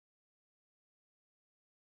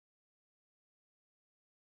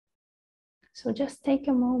So just take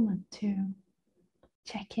a moment to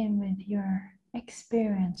check in with your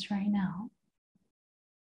experience right now.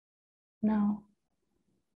 Now,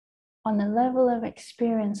 on a level of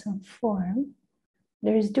experience and form,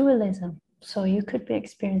 there is dualism. So you could be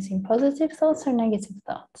experiencing positive thoughts or negative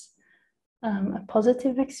thoughts. A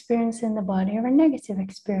positive experience in the body or a negative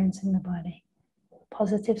experience in the body.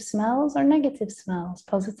 Positive smells or negative smells.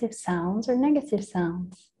 Positive sounds or negative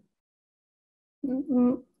sounds.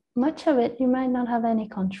 Much of it you might not have any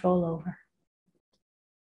control over.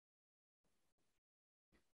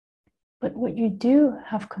 But what you do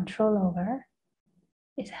have control over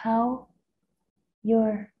is how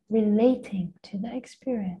you're relating to the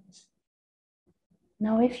experience.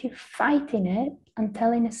 Now, if you're fighting it and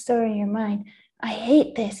telling a story in your mind, I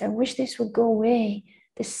hate this, I wish this would go away,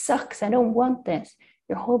 this sucks, I don't want this,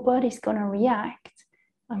 your whole body's gonna react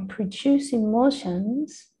and produce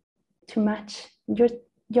emotions to match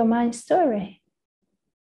your mind story.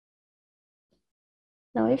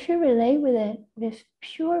 Now, if you relate with it with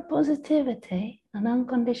pure positivity and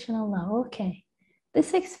unconditional love, okay,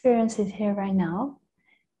 this experience is here right now.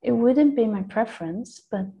 It wouldn't be my preference,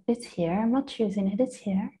 but it's here. I'm not choosing it, it's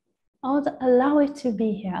here. I'll allow it to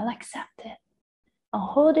be here. I'll accept it. I'll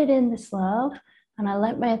hold it in this love, and I'll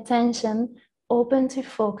let my attention open to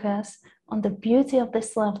focus on the beauty of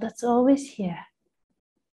this love that's always here.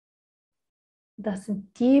 That's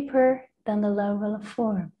deeper than the level of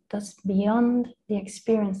form. That's beyond the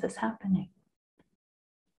experience that's happening.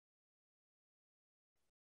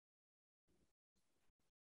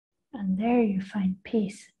 And there you find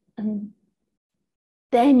peace. And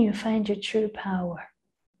then you find your true power.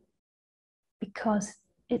 Because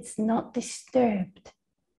it's not disturbed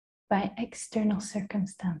by external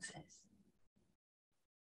circumstances.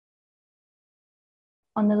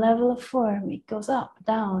 On the level of form, it goes up,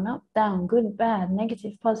 down, good, bad,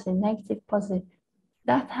 negative, positive, negative, positive.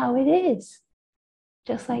 That's how it is.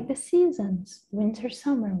 Just like the seasons, winter,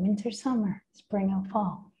 summer, spring and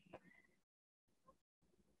fall.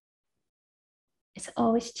 It's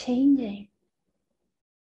always changing.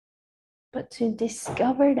 But to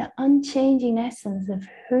discover the unchanging essence of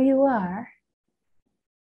who you are,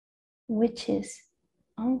 which is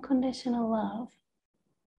unconditional love,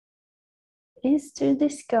 is to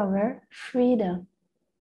discover freedom.